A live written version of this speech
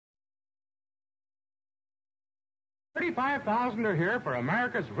35,000 are here for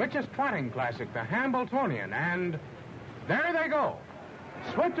America's richest trotting classic, the Hambletonian, and there they go.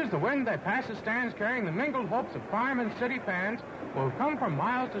 Swift as the wind, they pass the stands carrying the mingled hopes of farm and city fans who have come from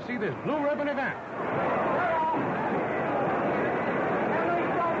miles to see this blue ribbon event.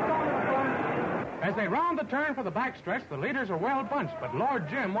 As they round the turn for the backstretch, the leaders are well bunched, but Lord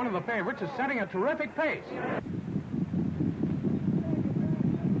Jim, one of the favorites, is setting a terrific pace.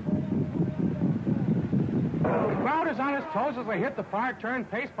 The crowd is on its toes as they hit the far turn,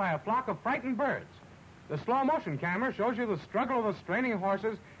 paced by a flock of frightened birds. The slow-motion camera shows you the struggle of the straining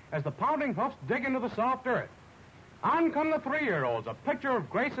horses as the pounding hoofs dig into the soft earth. On come the 3-year-olds, a picture of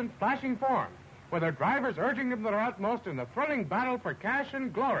grace and flashing form, with their drivers urging them to their utmost in the thrilling battle for cash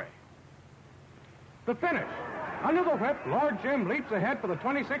and glory. The finish. Under the whip, Lord Jim leaps ahead for the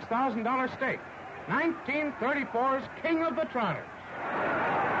 $26,000 stake. 1934's King of the Trotters.